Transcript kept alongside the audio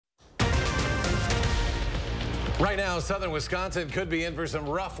Right now, southern Wisconsin could be in for some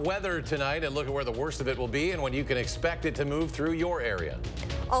rough weather tonight, and look at where the worst of it will be and when you can expect it to move through your area.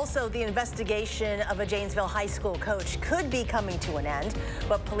 Also, the investigation of a Janesville high school coach could be coming to an end,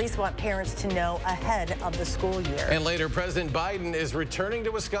 but police want parents to know ahead of the school year. And later, President Biden is returning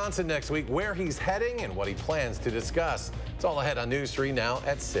to Wisconsin next week, where he's heading and what he plans to discuss. It's all ahead on News 3 now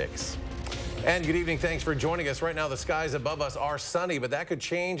at 6. And good evening. Thanks for joining us. Right now, the skies above us are sunny, but that could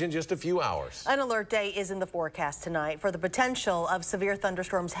change in just a few hours. An alert day is in the forecast tonight for the potential of severe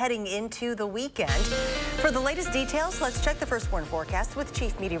thunderstorms heading into the weekend. For the latest details, let's check the first warn forecast with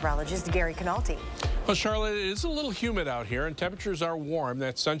Chief Meteorologist Gary Canalti. Well, Charlotte, it is a little humid out here, and temperatures are warm.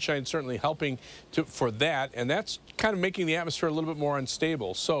 That sunshine certainly helping for that, and that's kind of making the atmosphere a little bit more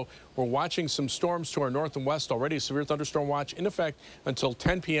unstable. So we're watching some storms to our north and west already. Severe thunderstorm watch in effect until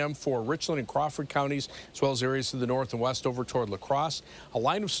 10 p.m. for Richland and Crawford counties, as well as areas to the north and west over toward La Crosse. A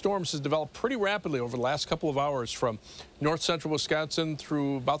line of storms has developed pretty rapidly over the last couple of hours from north central Wisconsin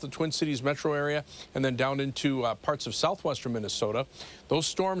through about the Twin Cities metro area and then down into parts of southwestern Minnesota. Those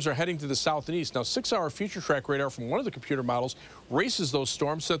storms are heading to the south and east. Now, 6-hour future track radar from one of the computer models races those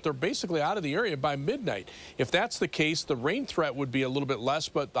storms so that they're basically out of the area by midnight. If that's the case, the rain threat would be a little bit less,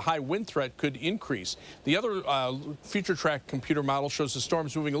 but the high wind threat could increase. The other future track computer model shows the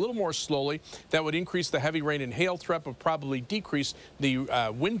storms moving a little more slowly. That would increase the heavy rain and hail threat, but probably decrease the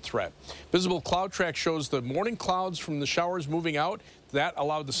wind threat. Visible cloud track shows the morning clouds from the showers moving out. That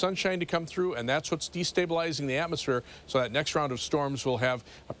allowed the sunshine to come through, and that's what's destabilizing the atmosphere. So that next round of storms will have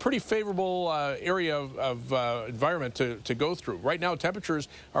a pretty favorable area of environment to go through. Right now, temperatures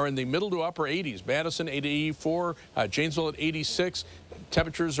are in the middle to upper 80s. Madison, 84, Janesville at 86.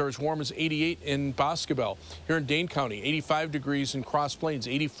 Temperatures are as warm as 88 in Boscobel. Here in Dane County, 85 degrees in Cross Plains,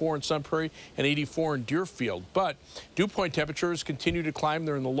 84 in Sun Prairie, and 84 in Deerfield. But dew point temperatures continue to climb.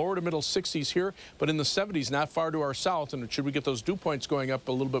 They're in the lower to middle 60s here, but in the 70s not far to our south. And should we get those dew points going up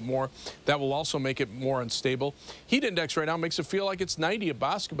a little bit more, that will also make it more unstable. Heat index right now makes it feel like it's 90 at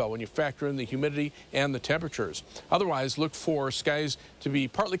Boscobel when you factor in the humidity and the temperatures. Otherwise, look for skies to be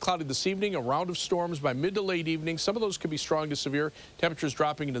partly cloudy this evening, a round of storms by mid to late evening. Some of those could be strong to severe. Temperatures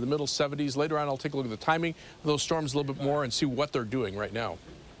dropping into the middle 70s. Later on, I'll take a look at the timing of those storms a little bit more and see what they're doing right now.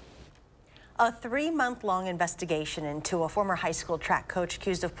 A 3-month-long investigation into a former high school track coach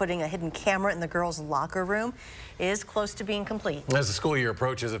accused of putting a hidden camera in the girls' locker room is close to being complete. As the school year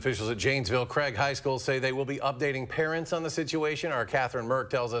approaches, officials at Janesville Craig High School say they will be updating parents on the situation. Our Catherine Merck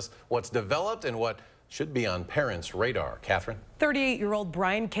tells us what's developed and what should be on parents' radar. Catherine? 38-year-old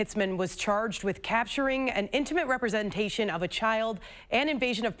Brian Kitzman was charged with capturing an intimate representation of a child and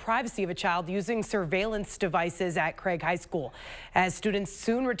invasion of privacy of a child using surveillance devices at Craig High School. As students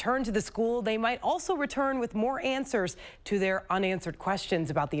soon return to the school, they might also return with more answers to their unanswered questions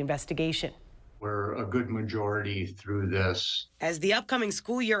about the investigation. We're a good majority through this. As the upcoming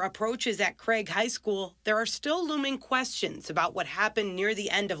school year approaches at Craig High School, there are still looming questions about what happened near the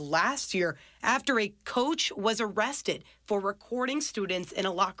end of last year after a coach was arrested for recording students in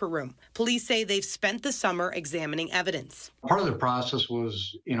a locker room. Police say they've spent the summer examining evidence. Part of the process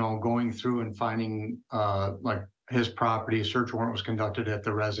was, going through and finding like his property. A search warrant was conducted at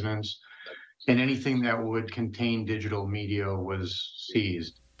the residence, and anything that would contain digital media was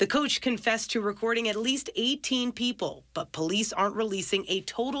seized. The coach confessed to recording at least 18 people, but police aren't releasing a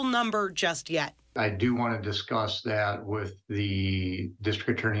total number just yet. I do want to discuss that with the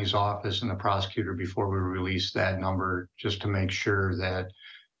district attorney's office and the prosecutor before we release that number, just to make sure that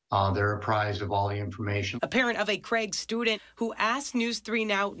they're apprised of all the information. A parent of a Craig student who asked News 3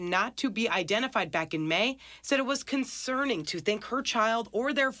 Now not to be identified back in May said it was concerning to think her child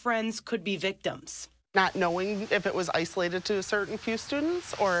or their friends could be victims. Not knowing if it was isolated to a certain few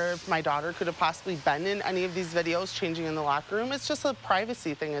students or if my daughter could have possibly been in any of these videos changing in the locker room. It's just a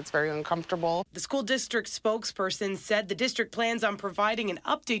privacy thing. It's very uncomfortable. The school district spokesperson said the district plans on providing an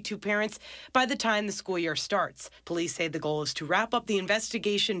update to parents by the time the school year starts. Police say the goal is to wrap up the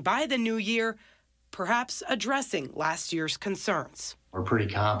investigation by the new year, perhaps addressing last year's concerns. We're pretty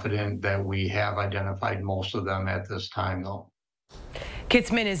confident that we have identified most of them at this time, though.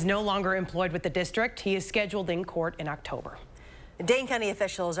 Kitzman is no longer employed with the district. He is scheduled in court in October. Dane County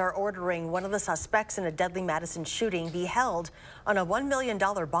officials are ordering one of the suspects in a deadly Madison shooting be held on a $1 million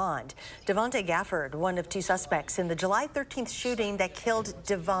bond. Devontae Gafford, one of 2 suspects in the July 13th shooting that killed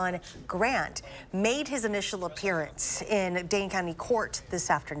Devon Grant, made his initial appearance in Dane County court this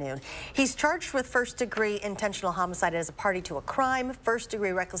afternoon. He's charged with first-degree intentional homicide as a party to a crime,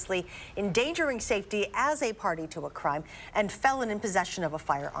 first-degree recklessly endangering safety as a party to a crime, and felon in possession of a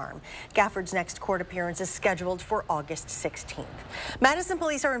firearm. Gafford's next court appearance is scheduled for August 16th. Madison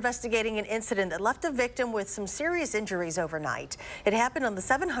police are investigating an incident that left a victim with some serious injuries overnight. It happened on the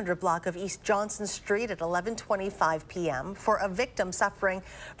 700 block of East Johnson Street at 11:25 p.m. for a victim suffering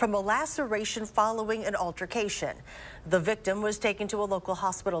from a laceration following an altercation. The victim was taken to a local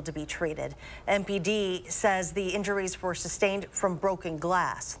hospital to be treated. MPD says the injuries were sustained from broken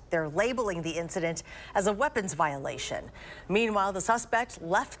glass. They're labeling the incident as a weapons violation. Meanwhile, the suspect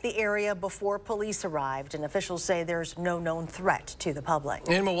left the area before police arrived, and officials say there's no known threat to the public.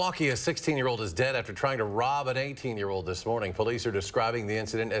 In Milwaukee, a 16-year-old is dead after trying to rob an 18-year-old this morning. Police are describing the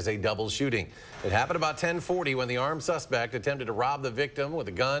incident as a double shooting. It happened about 10:40 when the armed suspect attempted to rob the victim with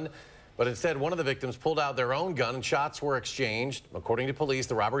a gun. But instead, one of the victims pulled out their own gun and shots were exchanged. According to police,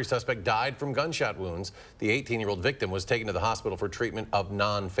 the robbery suspect died from gunshot wounds. The 18-year-old victim was taken to the hospital for treatment of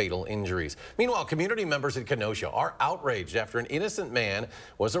non-fatal injuries. Meanwhile, community members in Kenosha are outraged after an innocent man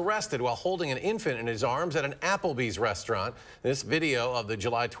was arrested while holding an infant in his arms at an Applebee's restaurant. This video of the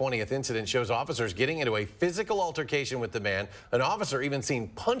July 20th incident shows officers getting into a physical altercation with the man. An officer even seen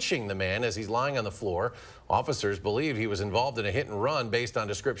punching the man as he's lying on the floor. Officers believed he was involved in a hit and run based on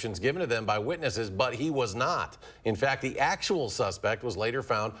descriptions given to them by witnesses, but he was not. In fact, the actual suspect was later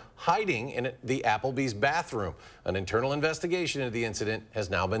found hiding in the Applebee's bathroom. An internal investigation into the incident has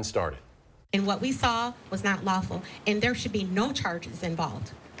now been started. And what we saw was not lawful, and there should be no charges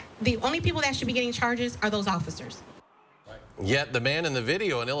involved. The only people that should be getting charges are those officers. Yet the man in the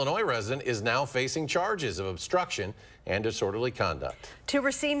video, an Illinois resident, is now facing charges of obstruction and disorderly conduct. To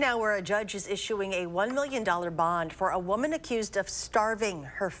Racine now, where a judge is issuing a $1 million bond for a woman accused of starving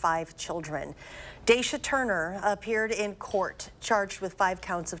her 5 children. Daisha Turner appeared in court, charged with 5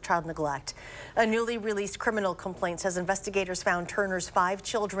 counts of child neglect. A newly released criminal complaint says investigators found Turner's 5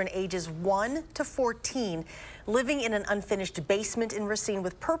 children, ages 1 to 14, living in an unfinished basement in Racine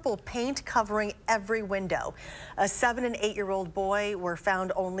with purple paint covering every window. A 7- and 8-year-old boy were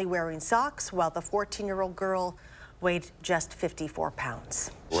found only wearing socks, while the 14-year-old girl weighed just 54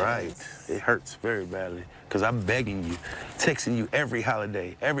 pounds. Right. It hurts very badly because I'm begging you, texting you every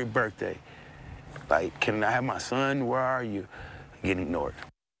holiday, every birthday. Like, can I have my son? Where are you? Getting ignored.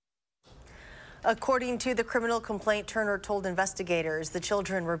 According to the criminal complaint, Turner told investigators the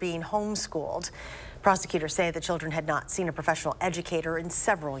children were being homeschooled. Prosecutors say the children had not seen a professional educator in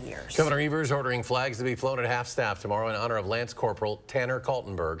several years. Governor Evers ordering flags to be flown at half-staff tomorrow in honor of Lance Corporal Tanner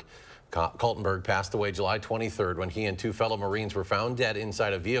Kaltenberg. Kaltenberg passed away July 23rd when he and 2 fellow Marines were found dead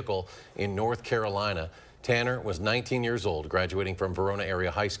inside a vehicle in North Carolina. Tanner was 19 years old, graduating from Verona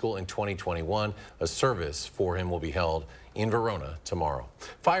Area High School in 2021. A service for him will be held in Verona tomorrow.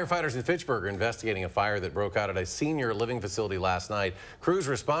 Firefighters in Fitchburg are investigating a fire that broke out at a senior living facility last night. Crews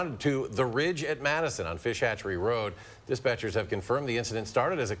responded to the Ridge at Madison on Fish Hatchery Road. Dispatchers have confirmed the incident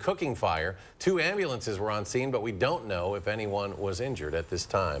started as a cooking fire. 2 ambulances were on scene, but we don't know if anyone was injured at this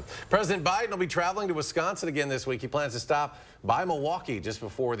time. President Biden will be traveling to Wisconsin again this week. He plans to stop by Milwaukee just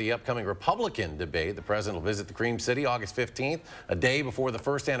before the upcoming Republican debate. The president will visit the Cream City August 15th, a day before the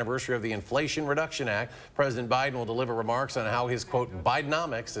first anniversary of the Inflation Reduction Act. President Biden will deliver remarks on how his, quote,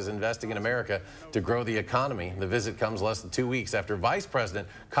 Bidenomics is investing in America to grow the economy. The visit comes less than 2 weeks after Vice President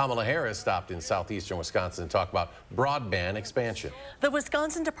Kamala Harris stopped in southeastern Wisconsin to talk about broadband expansion. The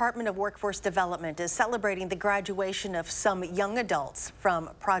Wisconsin Department of Workforce Development is celebrating the graduation of some young adults from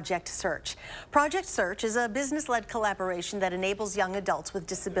Project Search. Project Search is a business-led collaboration that enables young adults with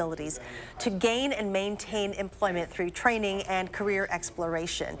disabilities to gain and maintain employment through training and career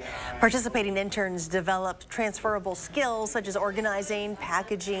exploration. Participating interns develop transferable skills such as organizing,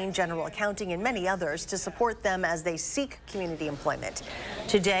 packaging, general accounting, and many others to support them as they seek community employment.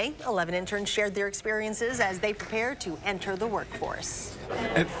 Today, 11 interns shared their experiences as they prepare to enter the workforce.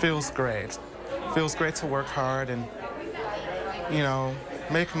 It feels great. It feels great to work hard and, you know,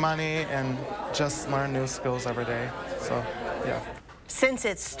 make money and just learn new skills every day. So, yeah. Since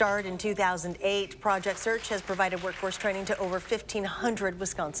its start in 2008, Project Search has provided workforce training to over 1,500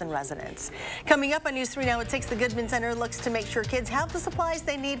 Wisconsin residents. Coming up on News 3 Now at 6, the Goodman Center looks to make sure kids have the supplies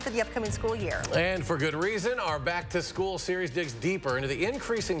they need for the upcoming school year. And for good reason, our Back to School series digs deeper into the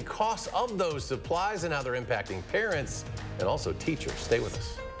increasing costs of those supplies and how they're impacting parents and also teachers. Stay with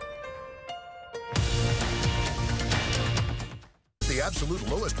us. The absolute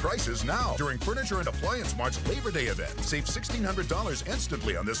lowest prices now during Furniture and Appliance Mart's Labor Day event. Save $1,600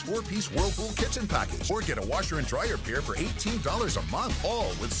 instantly on this 4-piece Whirlpool kitchen package, or get a washer and dryer pair for $18 a month, all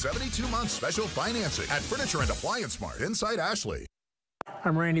with 72-month special financing at Furniture and Appliance Mart inside Ashley.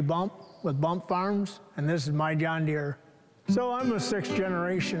 I'm Randy Bump with Bump Farms, and this is my John Deere. So I'm a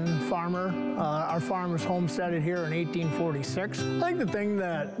sixth-generation farmer. Our farm was homesteaded here in 1846. I think the thing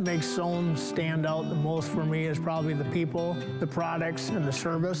that makes Sloan stand out the most for me is probably the people, the products, and the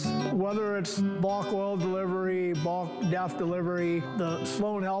service. Whether it's bulk oil delivery, bulk DEF delivery, the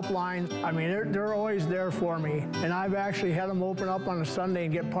Sloan helpline, I mean, they're always there for me. And I've actually had them open up on a Sunday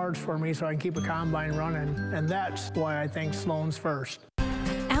and get parts for me so I can keep a combine running. And that's why I think Sloan's first.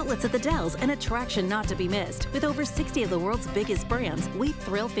 Outlets at the Dells, an attraction not to be missed. With over 60 of the world's biggest brands, we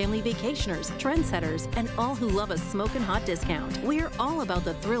thrill family vacationers, trendsetters, and all who love a smoking hot discount. We're all about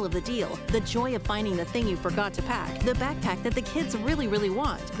the thrill of the deal, the joy of finding the thing you forgot to pack, the backpack that the kids really, really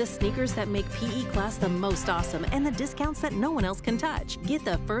want, the sneakers that make PE class the most awesome, and the discounts that no one else can touch. Get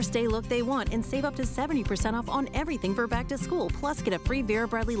the first day look they want and save up to 70% off on everything for back to school, plus get a free Vera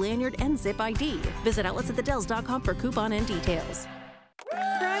Bradley lanyard and Zip ID. Visit outletsatthedells.com for coupon and details.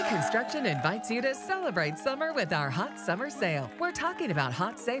 Fry Construction invites you to celebrate summer with our hot summer sale. We're talking about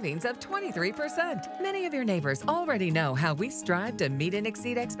hot savings of 23%. Many of your neighbors already know how we strive to meet and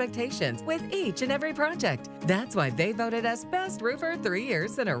exceed expectations with each and every project. That's why they voted us Best Roofer 3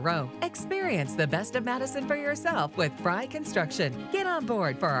 years in a row. Experience the best of Madison for yourself with Fry Construction. Get on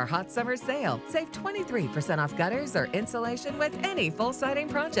board for our hot summer sale. Save 23% off gutters or insulation with any full siding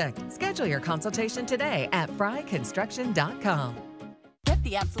project. Schedule your consultation today at fryconstruction.com. Get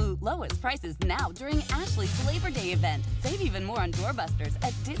the absolute lowest prices now during Ashley's Labor Day event. Save even more on doorbusters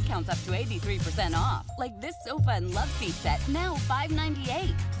at discounts up to 83% off. Like this sofa and love seat set, now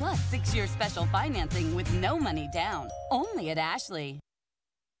 $598. Plus 6-year special financing with no money down. Only at Ashley.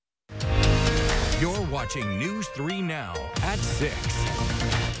 You're watching News 3 Now at 6.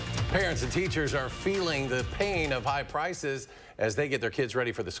 Parents and teachers are feeling the pain of high prices as they get their kids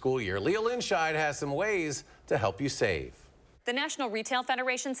ready for the school year. Leah Linscheid has some ways to help you save. The National Retail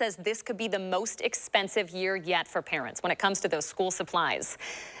Federation says this could be the most expensive year yet for parents when it comes to those school supplies.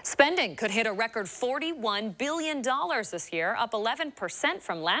 Spending could hit a record $41 billion this year, up 11%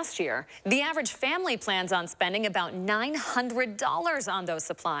 from last year. The average family plans on spending about $900 on those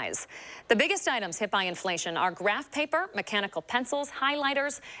supplies. The biggest items hit by inflation are graph paper, mechanical pencils,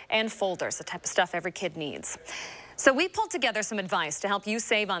 highlighters, and folders, the type of stuff every kid needs. So we pulled together some advice to help you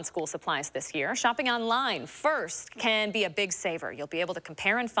save on school supplies this year. Shopping online first can be a big saver. You'll be able to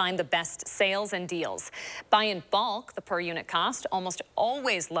compare and find the best sales and deals. Buy in bulk, the per unit cost almost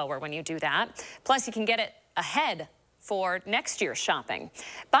always lower when you do that. Plus you can get it ahead for next year's shopping.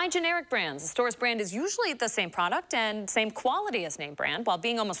 Buy generic brands. The store's brand is usually the same product and same quality as name brand while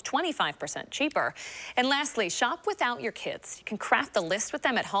being almost 25% cheaper. And lastly, shop without your kids. You can craft the list with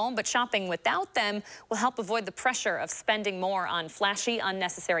them at home, but shopping without them will help avoid the pressure of spending more on flashy,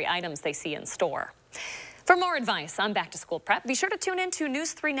 unnecessary items they see in store. For more advice on back to school prep, be sure to tune in to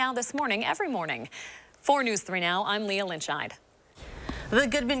News 3 Now this morning, every morning. For News 3 Now, I'm Leah Linscheid. The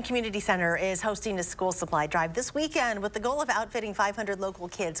Goodman Community Center is hosting a school supply drive this weekend with the goal of outfitting 500 local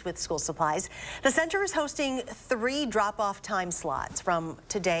kids with school supplies. The center is hosting 3 drop-off time slots from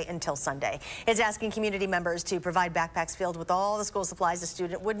today until Sunday. It's asking community members to provide backpacks filled with all the school supplies a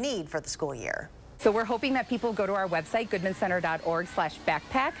student would need for the school year. So we're hoping that people go to our website,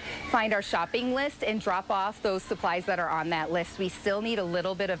 goodmancenter.org/backpack, find our shopping list, and drop off those supplies that are on that list. We still need a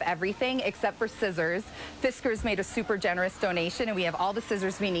little bit of everything except for scissors. Fiskars made a super generous donation, and we have all the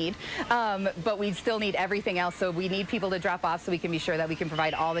scissors we need, but we still need everything else, so we need people to drop off so we can be sure that we can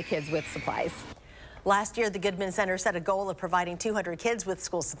provide all the kids with supplies. Last year, the Goodman Center set a goal of providing 200 kids with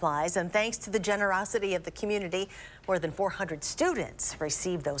school supplies, and thanks to the generosity of the community, more than 400 students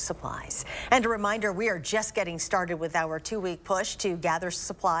received those supplies. And a reminder, we are just getting started with our 2-week push to gather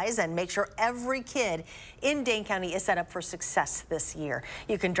supplies and make sure every kid in Dane County is set up for success this year.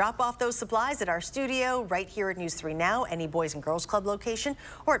 You can drop off those supplies at our studio right here at News 3 Now, any Boys and Girls Club location,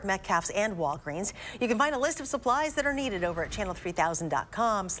 or at Metcalf's and Walgreens. You can find a list of supplies that are needed over at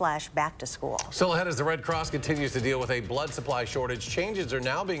channel3000.com/back-to-school. Still ahead as the Red Cross continues to deal with a blood supply shortage, changes are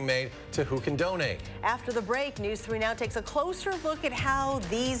now being made to who can donate. After the break, News 3 Now takes a closer look at how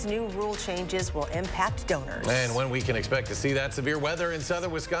these new rule changes will impact donors. And when we can expect to see that severe weather in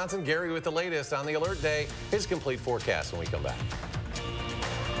southern Wisconsin. Gary with the latest on the alert day. His complete forecast when we come back.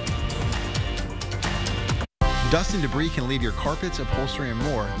 Dust and debris can leave your carpets, upholstery, and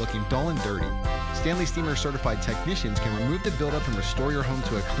more looking dull and dirty. Stanley Steamer certified technicians can remove the buildup and restore your home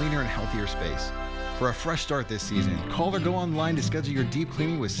to a cleaner and healthier space. For a fresh start this season, call or go online to schedule your deep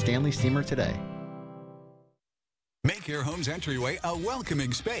cleaning with Stanley Steamer today. Make your home's entryway a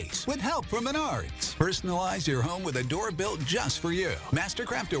welcoming space with help from Menards. Personalize your home with a door built just for you.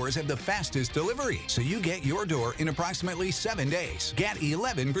 Mastercraft doors have the fastest delivery, so you get your door in approximately 7 days. Get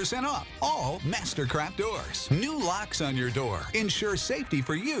 11% off all Mastercraft doors. New locks on your door ensure safety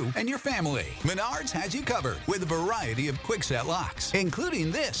for you and your family. Menards has you covered with a variety of quick-set locks, including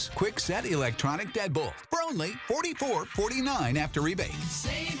this quick-set electronic deadbolt for only $44.49 after rebate.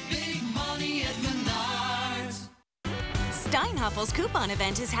 Save big money at Menards. Steinhaffel's coupon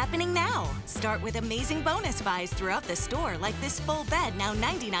event is happening now. Start with amazing bonus buys throughout the store, like this full bed, now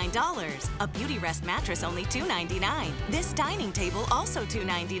 $99. A Beauty Rest mattress, only $2.99. This dining table, also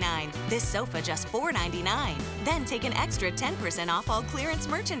 $2.99. This sofa, just $4.99. Then take an extra 10% off all clearance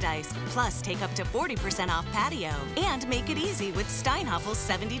merchandise. Plus, take up to 40% off patio. And make it easy with Steinhaffel's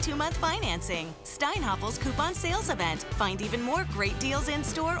 72-month financing. Steinhaffel's coupon sales event. Find even more great deals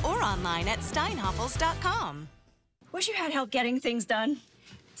in-store or online at steinhaffels.com. Wish you had help getting things done.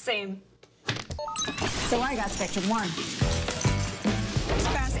 Same. So I got Spectrum One. It's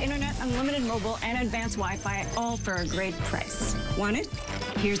fast internet, unlimited mobile, and advanced Wi-Fi, all for a great price. Want it?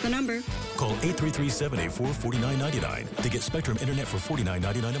 Here's the number. Call 833-784-4999 to get Spectrum Internet for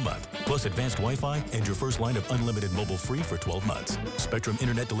 $49.99 a month, plus advanced Wi-Fi and your first line of unlimited mobile free for 12 months. Spectrum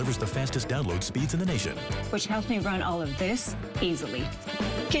Internet delivers the fastest download speeds in the nation. Which helps me run all of this easily.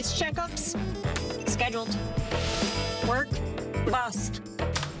 Kids checkups? Scheduled. Work? Bust.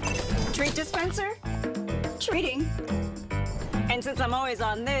 Treat dispenser? Treating. And since I'm always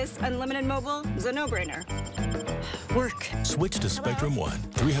on this, unlimited mobile is a no-brainer. Work. Switch to Spectrum One.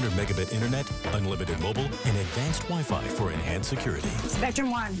 300 megabit internet, unlimited mobile, and advanced Wi-Fi for enhanced security.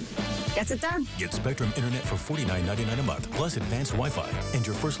 Spectrum One. Gets it done. Get Spectrum Internet for $49.99 a month, plus advanced Wi-Fi, and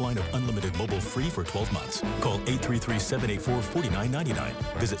your first line of unlimited mobile free for 12 months. Call 833-784-4999.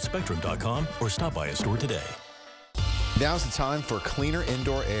 Visit Spectrum.com or stop by a store today. Now's the time for cleaner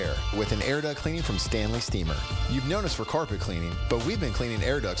indoor air with an air duct cleaning from Stanley Steamer. You've known us for carpet cleaning, but we've been cleaning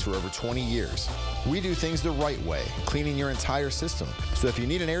air ducts for over 20 years. We do things the right way, cleaning your entire system. So if you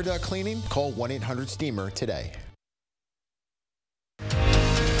need an air duct cleaning, call 1-800-STEAMER today.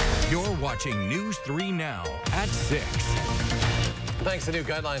 You're watching News 3 Now at 6. Thanks to new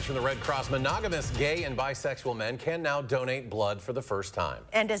guidelines from the Red Cross, monogamous gay and bisexual men can now donate blood for the first time.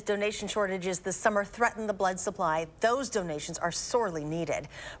 And as donation shortages this summer threaten the blood supply, those donations are sorely needed.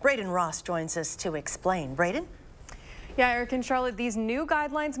 Braden Ross joins us to explain. Braden? Yeah, Eric and Charlotte, these new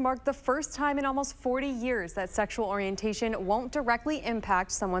guidelines mark the first time in almost 40 years that sexual orientation won't directly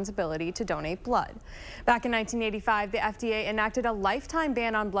impact someone's ability to donate blood. Back in 1985, the FDA enacted a lifetime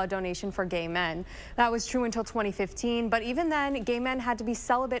ban on blood donation for gay men. That was true until 2015, but even then, gay men had to be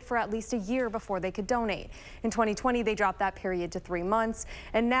celibate for at least a year before they could donate. In 2020, they dropped that period to 3 months,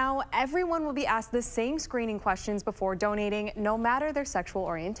 and now everyone will be asked the same screening questions before donating, no matter their sexual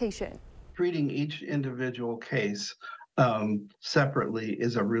orientation. Treating each individual case separately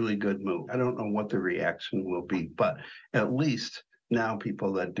is a really good move. I don't know what the reaction will be, but at least now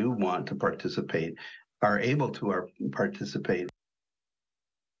people that do want to participate are able to participate.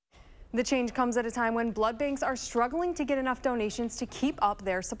 The change comes at a time when blood banks are struggling to get enough donations to keep up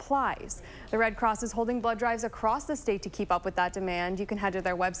their supplies. The Red Cross is holding blood drives across the state to keep up with that demand. You can head to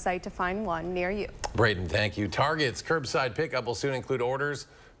their website to find one near you. Braden, thank you. Target's curbside pickup will soon include orders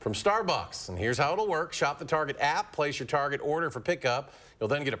from Starbucks. And here's how it'll work. Shop the Target app, place your Target order for pickup. You'll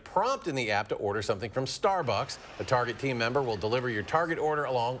then get a prompt in the app to order something from Starbucks. A Target team member will deliver your Target order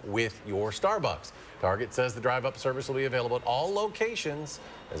along with your Starbucks. Target says the drive-up service will be available at all locations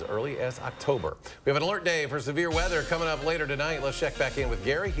as early as October. We have an alert day for severe weather coming up later tonight. Let's check back in with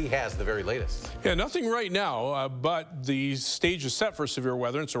Gary. He has the very latest. Yeah, nothing right now, but the stage is set for severe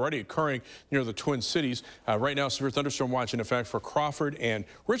weather. It's already occurring near the Twin Cities. Right now, severe thunderstorm watch in effect for Crawford and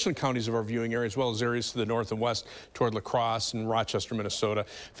Richland counties of our viewing area, as well as areas to the north and west toward La Crosse and Rochester, Minnesota.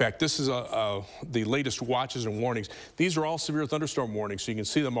 In fact, this is the latest watches and warnings. These are all severe thunderstorm warnings, so you can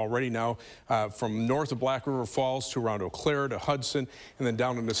see them already now from north of Black River Falls to around Eau Claire to Hudson and then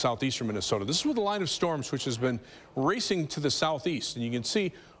down into southeastern Minnesota. This is with a line of storms which has been racing to the southeast, and you can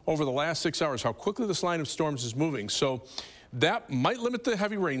see over the last 6 hours how quickly this line of storms is moving. So that might limit the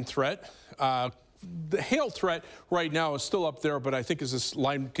heavy rain threat. The hail threat right now is still up there, but I think as this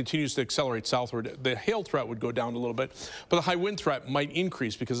line continues to accelerate southward, the hail threat would go down a little bit, but the high wind threat might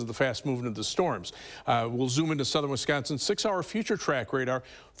increase because of the fast movement of the storms. We'll zoom into southern Wisconsin. 6-hour future track radar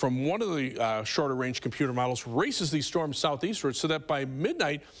from one of the shorter range computer models races these storms southeastward so that by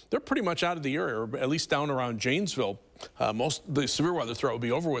midnight, they're pretty much out of the area, or at least down around Janesville. the severe weather threat will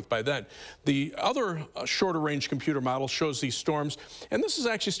be over with by then. The other shorter range computer model shows these storms, and this is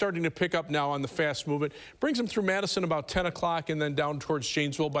actually starting to pick up now on the fast movement. Brings them through Madison about 10 o'clock and then down towards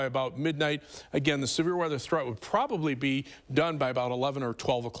Janesville by about midnight. Again, the severe weather threat would probably be done by about 11 or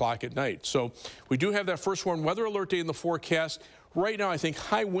 12 o'clock at night. So we do have that first warm weather alert day in the forecast. Right now, I think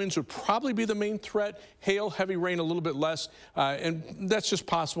high winds would probably be the main threat. Hail, heavy rain, a little bit less, and that's just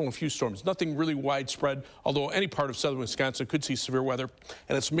possible in a few storms. Nothing really widespread, although any part of southern Wisconsin could see severe weather,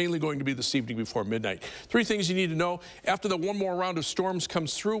 and it's mainly going to be this evening before midnight. 3 things you need to know. After the one more round of storms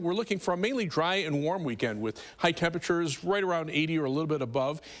comes through, we're looking for a mainly dry and warm weekend with high temperatures right around 80 or a little bit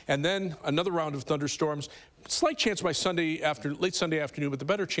above, and then another round of thunderstorms. Slight chance by late Sunday afternoon, but the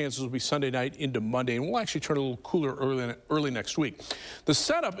better chances will be Sunday night into Monday, and we'll actually turn a little cooler early next week. The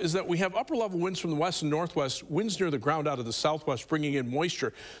setup is that we have upper level winds from the west and northwest, winds near the ground out of the southwest, bringing in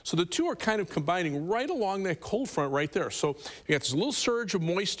moisture. So the two are kind of combining right along that cold front right there. So you got this little surge of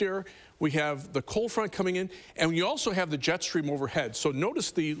moist air. We have the cold front coming in, and you also have the jet stream overhead. So notice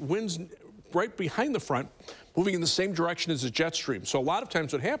the winds right behind the front moving in the same direction as the jet stream. So a lot of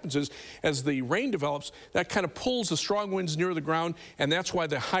times what happens is, as the rain develops, that kind of pulls the strong winds near the ground, and that's why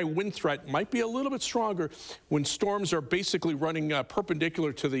the high wind threat might be a little bit stronger when storms are basically running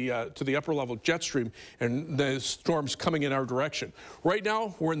perpendicular to the upper level jet stream and the storms coming in our direction. Right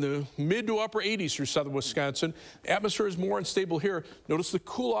now, we're in the mid to upper 80s through southern Wisconsin. Atmosphere is more unstable here. Notice the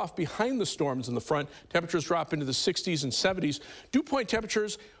cool off behind the storms in the front. Temperatures drop into the 60s and 70s. Dew point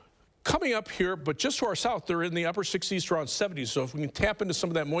temperatures coming up here, but just to our south, they're in the upper 60s to around 70s. So if we can tap into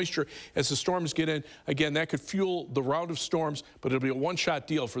some of that moisture as the storms get in, again, that could fuel the round of storms, but it'll be a one-shot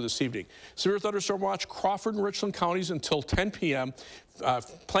deal for this evening. Severe thunderstorm watch, Crawford and Richland counties until 10 p.m.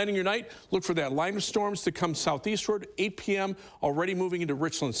 Planning your night, look for that line of storms to come southeastward. 8 p.m. already moving into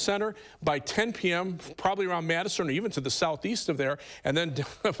Richland Center. By 10 p.m., probably around Madison or even to the southeast of there. And then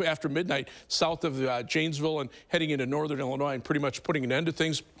after midnight, south of Janesville and heading into northern Illinois and pretty much putting an end to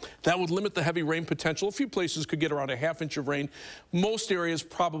things. That would limit the heavy rain potential. A few places could get around a ½ inch of rain. Most areas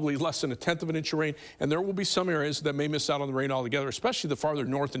probably less than a 1/10 of an inch of rain. And there will be some areas that may miss out on the rain altogether, especially the farther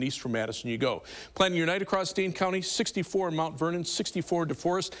north and east from Madison you go. Planning your night across Dane County, 64 in Mount Vernon, 64 in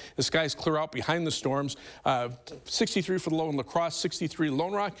DeForest. The skies clear out behind the storms. 63 for the low in La Crosse, 63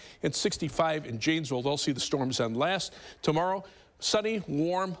 Lone Rock, and 65 in Janesville. They'll see the storms end last. Tomorrow, sunny,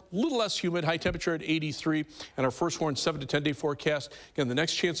 warm, a little less humid, high temperature at 83, and our first warned 7 to 10 day forecast. Again, the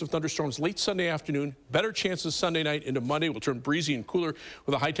next chance of thunderstorms late Sunday afternoon, better chances Sunday night into Monday. We'll turn breezy and cooler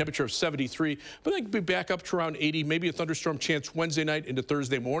with a high temperature of 73, but they could be back up to around 80, maybe a thunderstorm chance Wednesday night into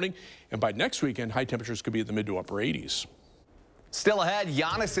Thursday morning, and by next weekend, high temperatures could be at the mid to upper 80s. Still ahead,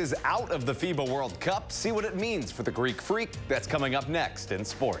 Giannis is out of the FIBA World Cup. See what it means for the Greek Freak. That's coming up next in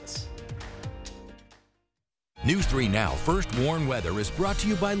sports. News 3 Now First Warn Weather is brought to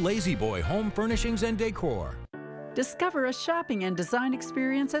you by Lazy Boy Home Furnishings and Decor. Discover a shopping and design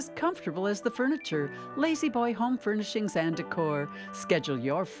experience as comfortable as the furniture. Lazy Boy Home Furnishings and Decor. Schedule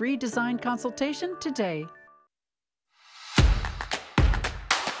your free design consultation today.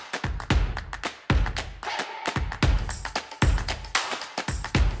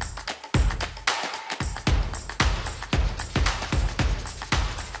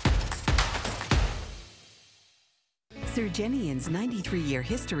 Surgenian's 93-year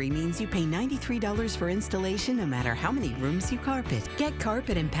history means you pay $93 for installation no matter how many rooms you carpet. Get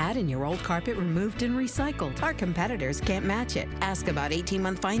carpet and pad in your old carpet removed and recycled. Our competitors can't match it. Ask about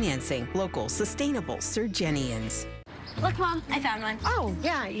 18-month financing. Local, sustainable Surgenians. Look, Mom, I found one. Oh,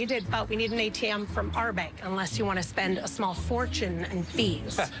 yeah, you did, but we need an ATM from our bank, unless you want to spend a small fortune in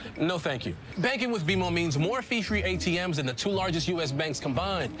fees. No, thank you. Banking with BMO means more fee-free ATMs than the 2 largest U.S. banks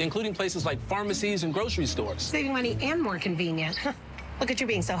combined, including places like pharmacies and grocery stores. Saving money and more convenient. Look at you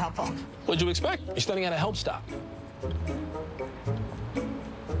being so helpful. What'd you expect? You're studying at a help stop.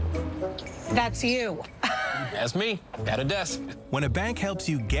 That's you. That's me, at a desk. When a bank helps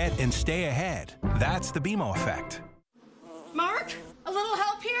you get and stay ahead, that's the BMO effect. Mark, a little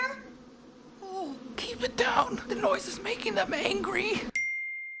help here? Oh, keep it down. The noise is making them angry.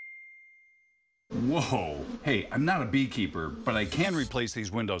 Whoa. Hey, I'm not a beekeeper, but I can replace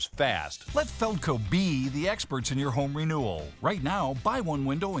these windows fast. Let Feldco be the experts in your home renewal. Right now, buy one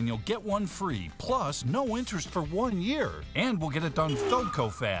window and you'll get one free. Plus, no interest for 1 year. And we'll get it done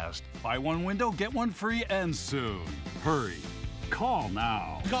Feldco fast. Buy one window, get one free, and soon. Hurry. Call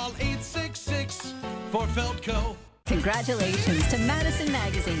now. Call 866 for Feldco. Congratulations to Madison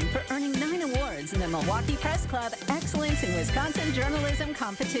Magazine for earning 9 awards in the Milwaukee Press Club Excellence in Wisconsin Journalism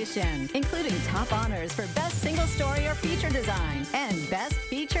Competition, including top honors for Best Single Story or Feature Design and Best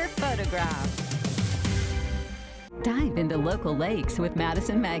Feature Photograph. Dive into local lakes with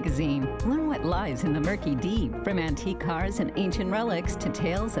Madison Magazine. Learn what lies in the murky deep, from antique cars and ancient relics to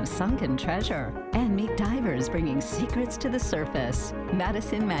tales of sunken treasure. And meet divers bringing secrets to the surface.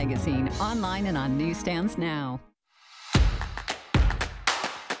 Madison Magazine, online and on newsstands now.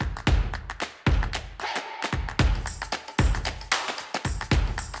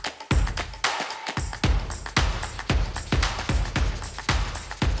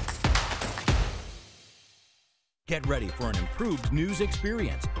 Get ready for an improved news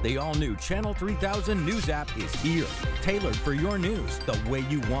experience. The all-new Channel 3000 News app is here, tailored for your news the way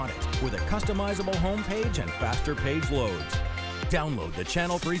you want it, with a customizable homepage and faster page loads. Download the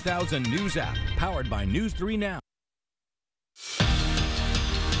Channel 3000 News app, powered by News 3 Now.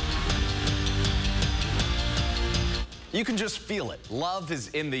 You can just feel it. Love is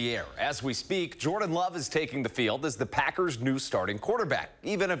in the air. As we speak, Jordan Love is taking the field as the Packers' new starting quarterback,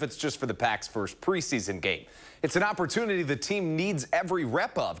 even if it's just for the Pack's first preseason game. It's an opportunity the team needs every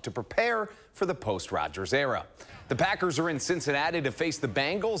rep of to prepare for the post-Rodgers era. The Packers are in Cincinnati to face the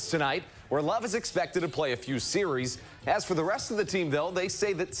Bengals tonight, where Love is expected to play a few series. As for the rest of the team, though, they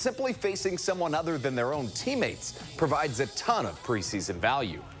say that simply facing someone other than their own teammates provides a ton of preseason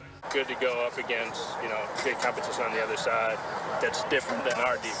value. Good to go up against, good competition on the other side that's different than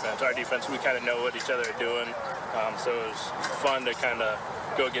our defense. Our defense, we kind of know what each other are doing, so it was fun to kind of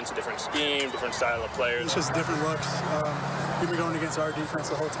go against a different scheme, different style of players. It's just different looks. We've been going against our defense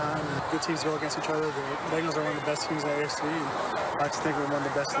the whole time, and good teams go against each other. The Bengals are one of the best teams in the AFC, and I like to think we're one of the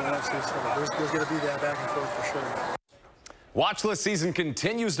best in the NFC, so there's going to be that back and forth for sure. Watch list season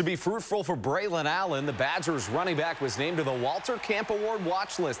continues to be fruitful for Braylon Allen. The Badgers running back was named to the Walter Camp Award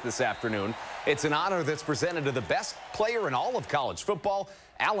watch list this afternoon. It's an honor that's presented to the best player in all of college football.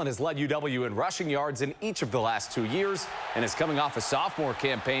 Allen has led UW in rushing yards in each of the last 2 years and is coming off a sophomore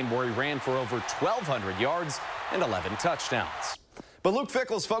campaign where he ran for over 1,200 yards and 11 touchdowns. But Luke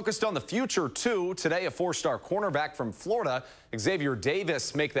Fickell's focused on the future, too. Today, a four-star cornerback from Florida, Xavier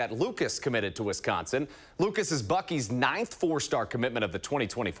Davis, make that Lucas committed to Wisconsin. Lucas is Bucky's 9th four-star commitment of the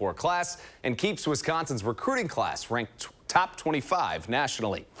 2024 class and keeps Wisconsin's recruiting class ranked top 25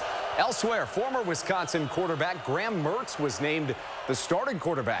 nationally. Elsewhere, former Wisconsin quarterback Graham Mertz was named the starting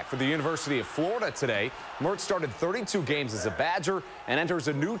quarterback for the University of Florida today. Mertz started 32 games as a Badger and enters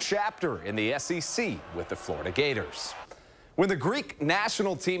a new chapter in the SEC with the Florida Gators. When the Greek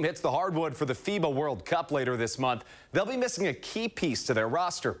national team hits the hardwood for the FIBA World Cup later this month, they'll be missing a key piece to their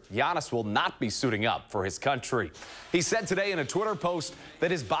roster. Giannis will not be suiting up for his country. He said today in a Twitter post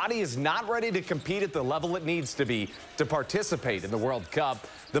that his body is not ready to compete at the level it needs to be to participate in the World Cup.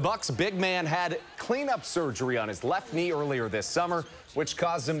 The Bucks' big man had cleanup surgery on his left knee earlier this summer, which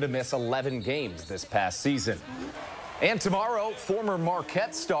caused him to miss 11 games this past season. And tomorrow, former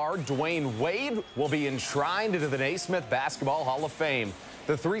Marquette star Dwayne Wade will be enshrined into the Naismith Basketball Hall of Fame.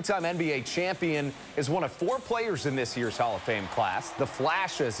 The three-time NBA champion is one of 4 players in this year's Hall of Fame class. The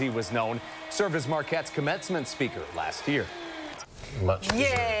Flash, as he was known, served as Marquette's commencement speaker last year. Much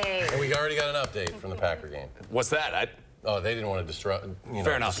Yay! And we already got an update from the Packer game. What's that? Oh, they didn't want to distract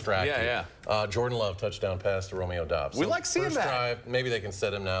you. Jordan Love touchdown pass to Romeo Doubs. We like seeing that. Drive, maybe they can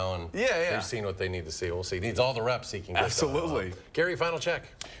set him now, and they've seen what they need to see. We'll see. He needs all the reps he can get. Absolutely. Gary, final check.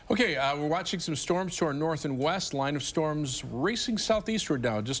 Okay, we're watching some storms to our north and west. Line of storms racing southeastward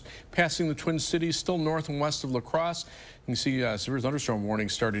now, just passing the Twin Cities, still north and west of La Crosse. You can see severe thunderstorm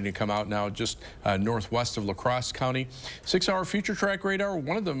warnings starting to come out now just northwest of La Crosse County. 6-hour future track radar.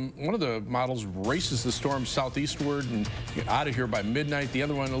 One of the models races the storm southeastward and get out of here by midnight. The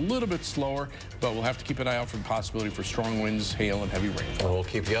other one a little bit slower, but we'll have to keep an eye out for the possibility for strong winds, hail, and heavy rainfall. We'll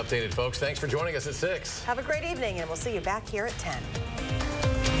keep you updated, folks. Thanks for joining us at 6. Have a great evening, and we'll see you back here at 10.